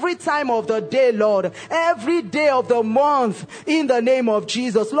every time of the day, Lord, every day of the month, in the name of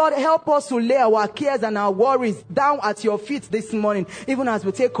Jesus. Lord, help us to lay our cares and our worries down at your feet this morning, even as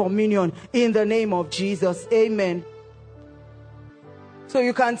we take communion, in the name of Jesus. Amen. So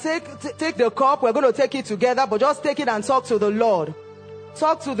you can take the cup. We're going to take it together, but just take it and talk to the Lord.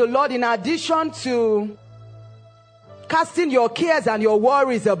 Talk to the Lord in addition to casting your cares and your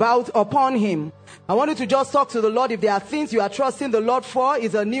worries upon him. I want you to just talk to the Lord. If there are things you are trusting the Lord for,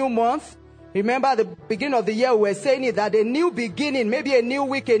 it's a new month. Remember, at the beginning of the year, we were saying it, that a new beginning, maybe a new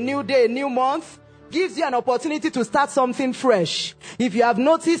week, a new day, a new month, gives you an opportunity to start something fresh. If you have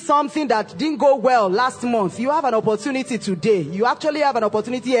noticed something that didn't go well last month, you have an opportunity today. You actually have an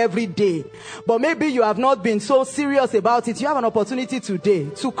opportunity every day. But maybe you have not been so serious about it. You have an opportunity today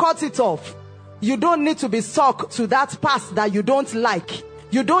to cut it off. You don't need to be stuck to that past that you don't like.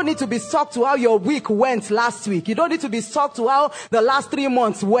 You don't need to be stuck to how your week went last week. You don't need to be stuck to how the last 3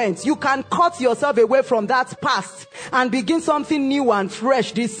 months went. You can cut yourself away from that past and begin something new and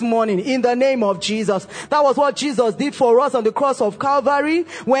fresh this morning in the name of Jesus. That was what Jesus did for us on the cross of Calvary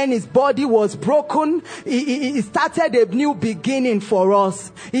when his body was broken. He started a new beginning for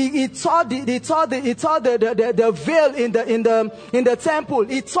us. He tore the veil in the temple.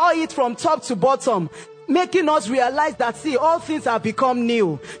 He tore it from top to bottom, making us realize that, see, all things have become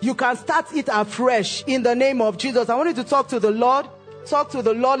new. You can start it afresh in the name of Jesus. I want you to talk to the Lord Talk to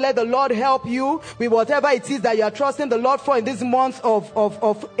the Lord. Let the Lord help you with whatever it is that you are trusting the Lord for in this month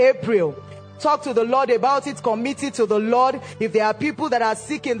of April. Talk to the Lord about it. Commit it to the Lord. If there are people that are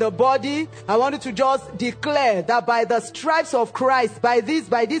sick in the body, I want you to just declare that by the stripes of Christ, by this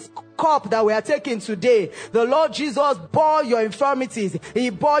cup that we are taking today, the Lord Jesus bore your infirmities. He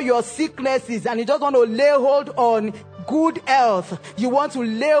bore your sicknesses, and you just want to lay hold on good health. You want to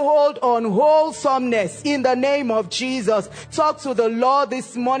lay hold on wholesomeness in the name of Jesus. Talk to the Lord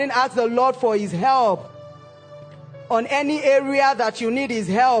this morning. Ask the Lord for his help on any area that you need his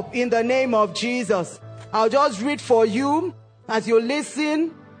help in the name of Jesus. I'll just read for you as you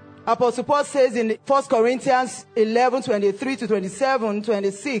listen. Apostle Paul says in 1 Corinthians 11, 23 to 27,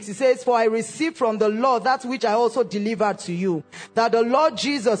 26, he says, "For I received from the Lord that which I also delivered to you, that the Lord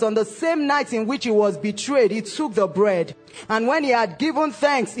Jesus, on the same night in which he was betrayed, he took the bread. And when he had given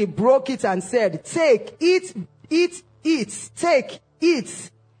thanks, he broke it and said, 'Take, eat, take,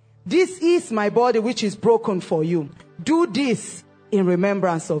 eat. This is my body which is broken for you. Do this in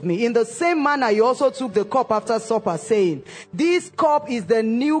remembrance of me.' In the same manner, he also took the cup after supper, saying, 'This cup is the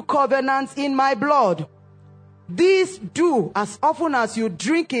new covenant in my blood. This do as often as you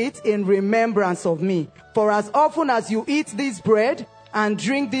drink it in remembrance of me. For as often as you eat this bread and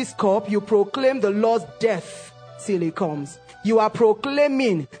drink this cup, you proclaim the Lord's death till he comes.'" You are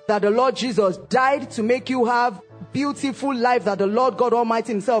proclaiming that the Lord Jesus died to make you have beautiful life that the Lord God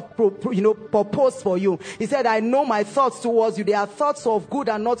Almighty himself proposed for you. He said, "I know my thoughts towards you. They are thoughts of good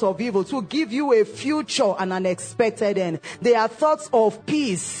and not of evil, to give you a future and an expected end." They are thoughts of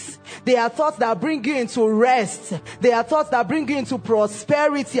peace. They are thoughts that bring you into rest. They are thoughts that bring you into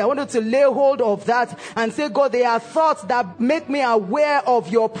prosperity. I want you to lay hold of that and say, "God, they are thoughts that make me aware of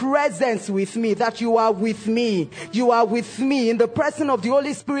your presence with me, that you are with me. You are with me. In the presence of the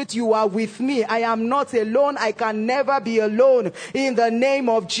Holy Spirit, you are with me. I am not alone. I can never be alone. In the name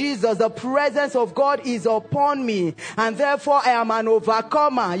of Jesus, the presence of God is upon me, and therefore I am an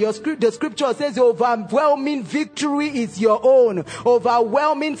overcomer." The scripture says overwhelming victory is your own.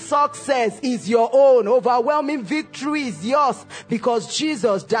 Overwhelming success is your own. Overwhelming victory is yours, because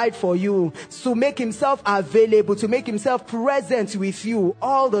Jesus died for you to make himself available, to make himself present with you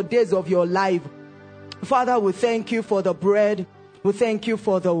all the days of your life. Father, we thank you for the bread. We thank you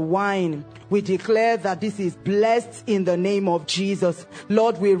for the wine. We declare that this is blessed in the name of Jesus.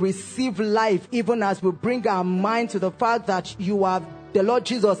 Lord, we receive life even as we bring our mind to the fact that the Lord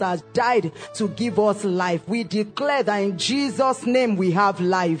Jesus has died to give us life. We declare that in Jesus' name we have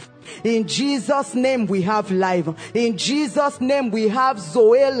life. In Jesus' name we have life. In Jesus' name we have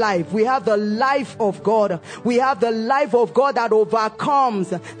Zoe life. We have the life of God. We have the life of God that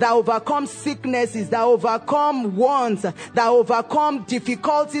overcomes sicknesses, that overcome wants, that overcome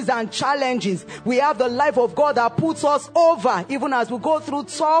difficulties and challenges. We have the life of God that puts us over even as we go through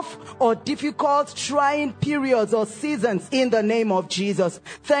tough or difficult, trying periods or seasons in the name of Jesus.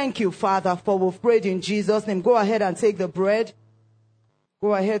 Thank you, Father, for we've prayed in Jesus' name. Go ahead and take the bread.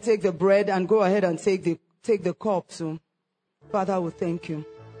 Go ahead, take the bread, and go ahead and take the cup too. Father, we thank you.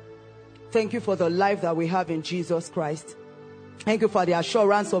 Thank you for the life that we have in Jesus Christ. Thank you for the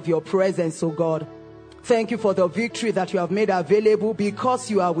assurance of your presence, oh God. Thank you for the victory that you have made available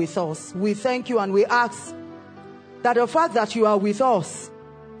because you are with us. We thank you and we ask that the fact that you are with us,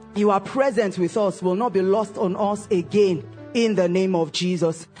 you are present with us, will not be lost on us again. In the name of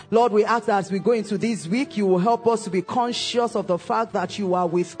Jesus. Lord, we ask that as we go into this week, you will help us to be conscious of the fact that you are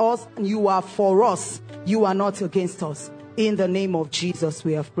with us and you are for us. You are not against us. In the name of Jesus,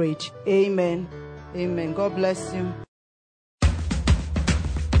 we have prayed. Amen. Amen. God bless you.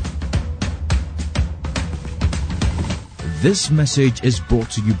 This message is brought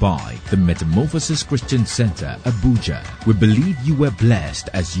to you by the Metamorphosis Christian Center, Abuja. We believe you were blessed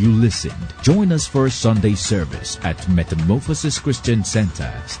as you listened. Join us for a Sunday service at Metamorphosis Christian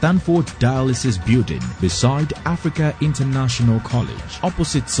Center, Stanford Dialysis Building, beside Africa International College,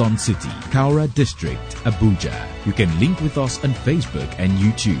 opposite Sun City, Kaura District, Abuja. You can link with us on Facebook and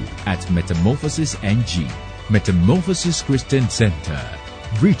YouTube at Metamorphosis NG. Metamorphosis Christian Center.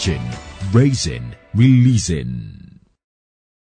 Reaching, raising, releasing.